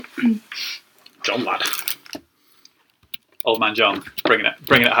John lad. Old man John, bringing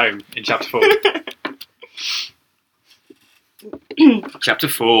it home in chapter 4. Chapter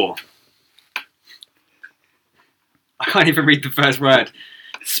 4. I can't even read the first word.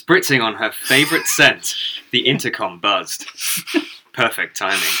 Spritzing on her favourite scent, the intercom buzzed. Perfect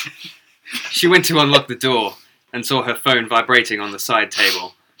timing. She went to unlock the door and saw her phone vibrating on the side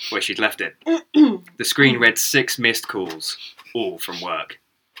table where she'd left it. The screen read 6 missed calls, all from work.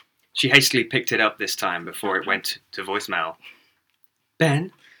 She hastily picked it up this time before it went to voicemail.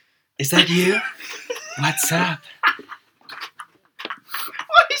 Ben, is that you? What's up?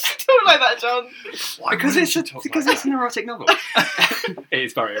 Why is she talking like that, John? Because it's an erotic novel. It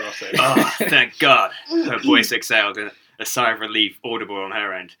is very erotic. Oh, thank God. Her voice exhaled, a sigh of relief audible on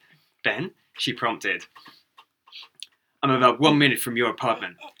her end. Ben, she prompted. I'm about 1 minute from your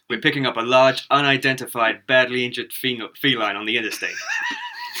apartment. We're picking up a large, unidentified, badly injured feline on the interstate.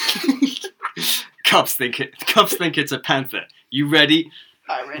 Cops think it's a panther. You ready?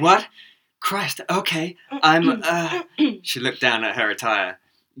 I'm ready. What? Christ, okay. She looked down at her attire.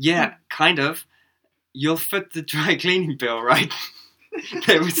 Yeah, kind of. You'll foot the dry cleaning bill, right?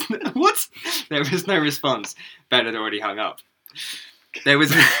 There was no response. Ben had already hung up. There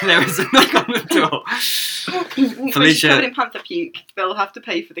was a knock on the door. When she's covered in panther puke, they'll have to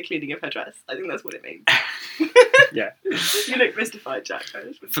pay for the cleaning of her dress. I think that's what it means. Yeah. You look mystified, Jack.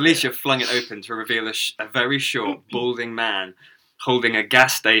 Felicia flung it open to reveal a very short, balding man holding a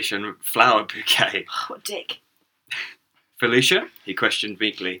gas station flower bouquet. What dick? Felicia? He questioned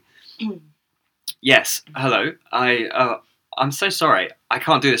meekly. Yes, hello. I'm so sorry. I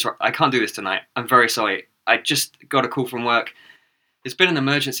can't do this tonight. I'm very sorry. I just got a call from work. It's been an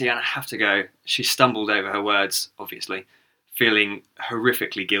emergency and I have to go. She stumbled over her words, obviously, feeling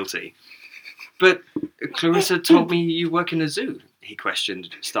horrifically guilty. But Clarissa told me you work in a zoo, he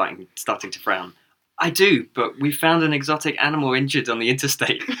questioned, starting to frown. I do, but we found an exotic animal injured on the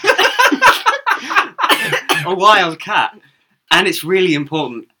interstate. A wild cat. And it's really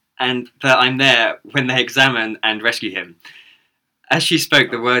important and that I'm there when they examine and rescue him. As she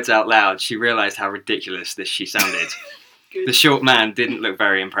spoke the words out loud, she realised how ridiculous she sounded. The short man didn't look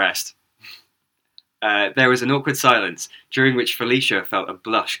very impressed. There was an awkward silence, during which Felicia felt a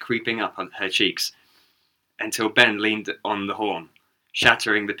blush creeping up on her cheeks, until Ben leaned on the horn,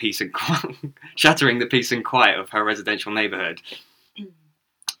 shattering the peace and quiet of her residential neighbourhood.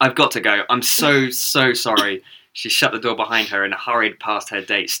 I've got to go. I'm so sorry. She shut the door behind her and hurried past her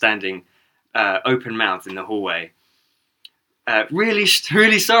date, standing open-mouthed in the hallway. Really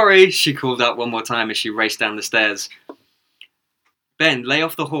sorry, she called out one more time as she raced down the stairs. Ben, lay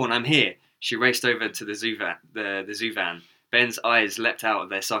off the horn, I'm here. She raced over to the zoo van. Ben's eyes leapt out of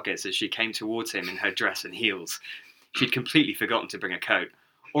their sockets as she came towards him in her dress and heels. She'd completely forgotten to bring a coat,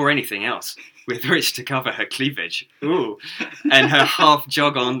 or anything else, with which to cover her cleavage. Ooh. And her half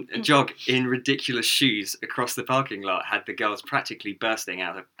jog in ridiculous shoes across the parking lot had the girls practically bursting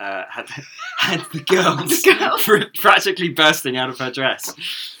out of practically bursting out of her dress.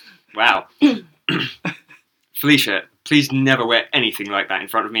 Wow. Felicia, please never wear anything like that in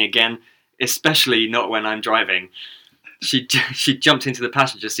front of me again, especially not when I'm driving. She jumped into the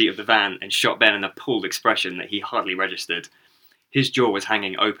passenger seat of the van and shot Ben an appalled expression that he hardly registered. His jaw was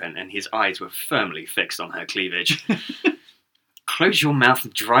hanging open and his eyes were firmly fixed on her cleavage. Close your mouth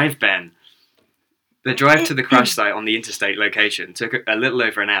and drive, Ben. The drive to the crash site on the interstate location took a little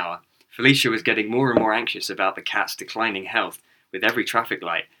over an hour. Felicia was getting more and more anxious about the cat's declining health with every traffic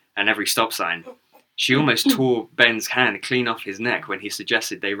light and every stop sign. She almost tore Ben's hand clean off his neck when he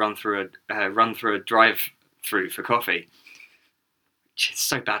suggested they run through a drive-through for coffee. It's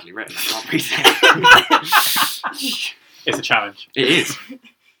so badly written, I can't read it. It's a challenge. It is.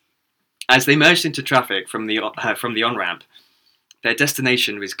 As they merged into traffic from the on-ramp, their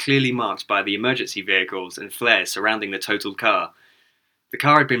destination was clearly marked by the emergency vehicles and flares surrounding the totaled car. The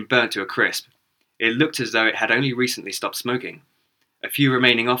car had been burnt to a crisp. It looked as though it had only recently stopped smoking. A few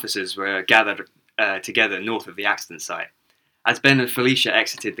remaining officers were gathered together north of the accident site. As Ben and Felicia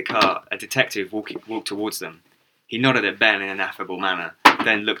exited the car, a detective walked towards them. He nodded at Ben in an affable manner,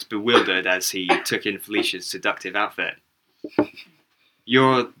 then looked bewildered as he took in Felicia's seductive outfit.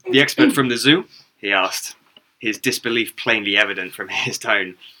 You're the expert from the zoo? He asked, his disbelief plainly evident from his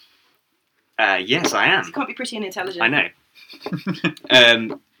tone. Yes, I am. You can't be pretty and intelligent. I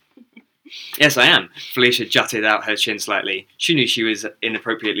know. Yes, I am. Felicia jutted out her chin slightly. She knew she was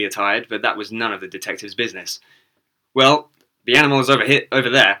inappropriately attired, but that was none of the detective's business. Well, the animal is over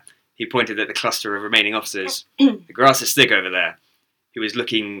there. He pointed at the cluster of remaining officers. The grass is thick over there. He was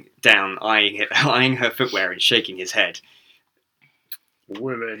looking down, eyeing her footwear and shaking his head.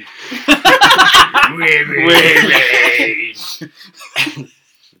 Women. Women.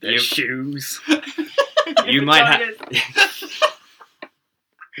 Their shoes. You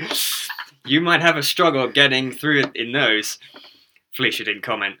might have a struggle getting through it in those. Felicia didn't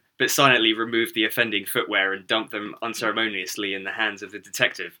comment, but silently removed the offending footwear and dumped them unceremoniously in the hands of the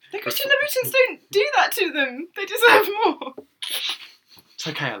detective. The Christian Louboutins don't do that to them. They deserve more. It's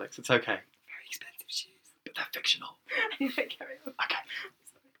okay, Alex. It's okay. Very expensive shoes. But they're fictional. Anyway, carry on.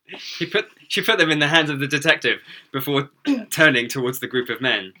 Okay. She put them in the hands of the detective before turning towards the group of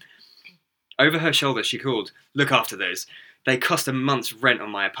men. Over her shoulder, she called, "Look after those. They cost a month's rent on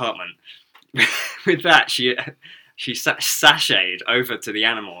my apartment." With that, she sashayed over to the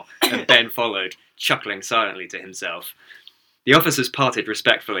animal, and Ben followed, chuckling silently to himself. The officers parted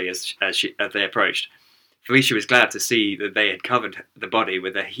respectfully as they approached. Felicia was glad to see that they had covered the body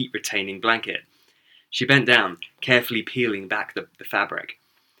with a heat-retaining blanket. She bent down, carefully peeling back the fabric.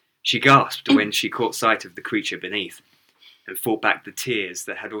 She gasped when she caught sight of the creature beneath, and fought back the tears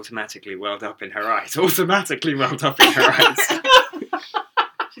that had automatically welled up in her eyes.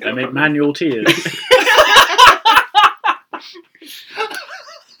 They make manual tears.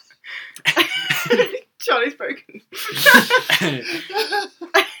 Charlie's broken.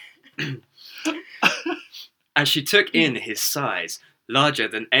 As she took in his size, larger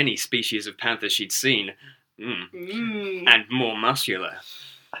than any species of panther she'd seen, and more muscular,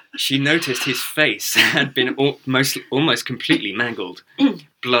 she noticed his face had been almost completely mangled.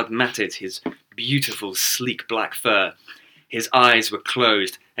 Blood matted his beautiful, sleek black fur. His eyes were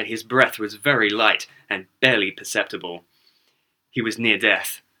closed, and his breath was very light and barely perceptible. He was near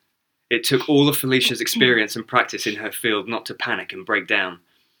death. It took all of Felicia's experience and practice in her field not to panic and break down.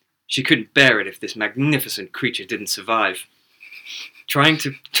 She couldn't bear it if this magnificent creature didn't survive. Trying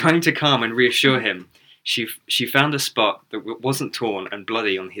to calm and reassure him, she found a spot that wasn't torn and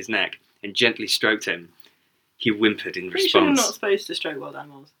bloody on his neck and gently stroked him. He whimpered in Pretty sure you're response. not supposed to stroke wild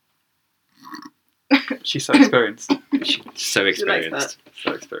animals. She's so experienced. So experienced.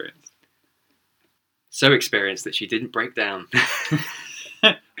 So experienced. So experienced that she didn't break down.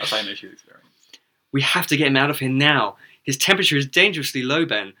 That's how I know she's experienced. We have to get him out of here now. His temperature is dangerously low,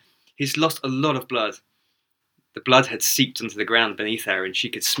 Ben. He's lost a lot of blood. The blood had seeped into the ground beneath her, and she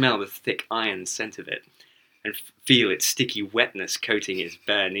could smell the thick iron scent of it, and feel its sticky wetness coating her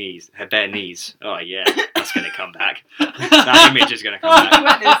bare knees. Oh yeah, that's going to come back. That image is going to come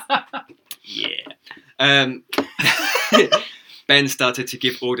back. Yeah. Ben started to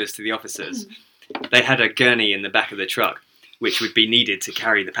give orders to the officers. They had a gurney in the back of the truck, which would be needed to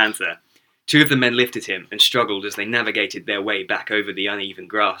carry the panther. Two of the men lifted him and struggled as they navigated their way back over the uneven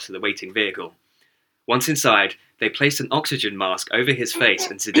grass to the waiting vehicle. Once inside, they placed an oxygen mask over his face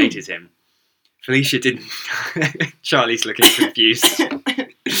and sedated him. Felicia didn't... Charlie's looking confused.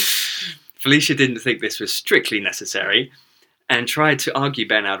 Felicia didn't think this was strictly necessary and tried to argue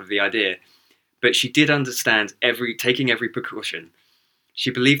Ben out of the idea, but she did understand taking every precaution.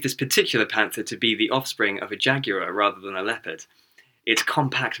 She believed this particular panther to be the offspring of a jaguar rather than a leopard. Its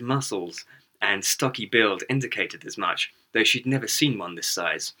compact muscles and stocky build indicated as much, though she'd never seen one this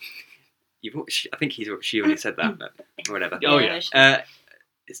size. I think she already said that, but whatever. Oh, yeah.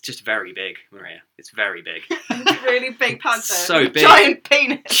 It's just very big, Maria. It's very big. It's a really big panther. So big. Giant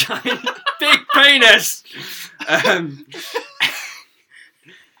penis. Giant big penis!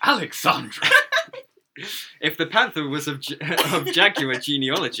 Alexandra! If the panther was of jaguar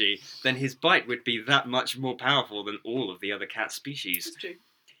genealogy, then his bite would be that much more powerful than all of the other cat species. That's true.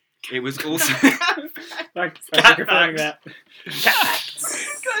 It was also... Thanks for confirming that.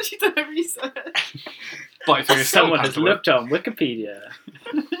 God, she's done her research. Bite through your Someone skull, has panther. looked on Wikipedia.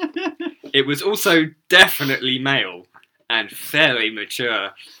 It was also definitely male and fairly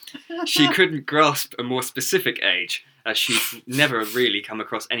mature. She couldn't grasp a more specific age, as she'd never really come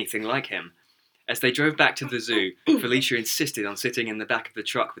across anything like him. As they drove back to the zoo, Felicia insisted on sitting in the back of the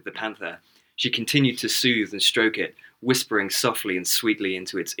truck with the panther. She continued to soothe and stroke it, whispering softly and sweetly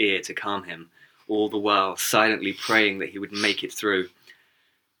into its ear to calm him, all the while silently praying that he would make it through.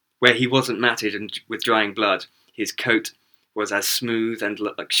 Where he wasn't matted and with drying blood, his coat was as smooth and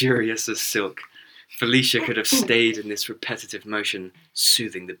luxurious as silk. Felicia could have stayed in this repetitive motion,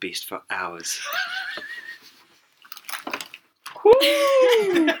 soothing the beast for hours.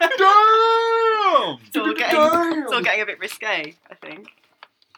 Damn! It's all getting a bit risque, I think.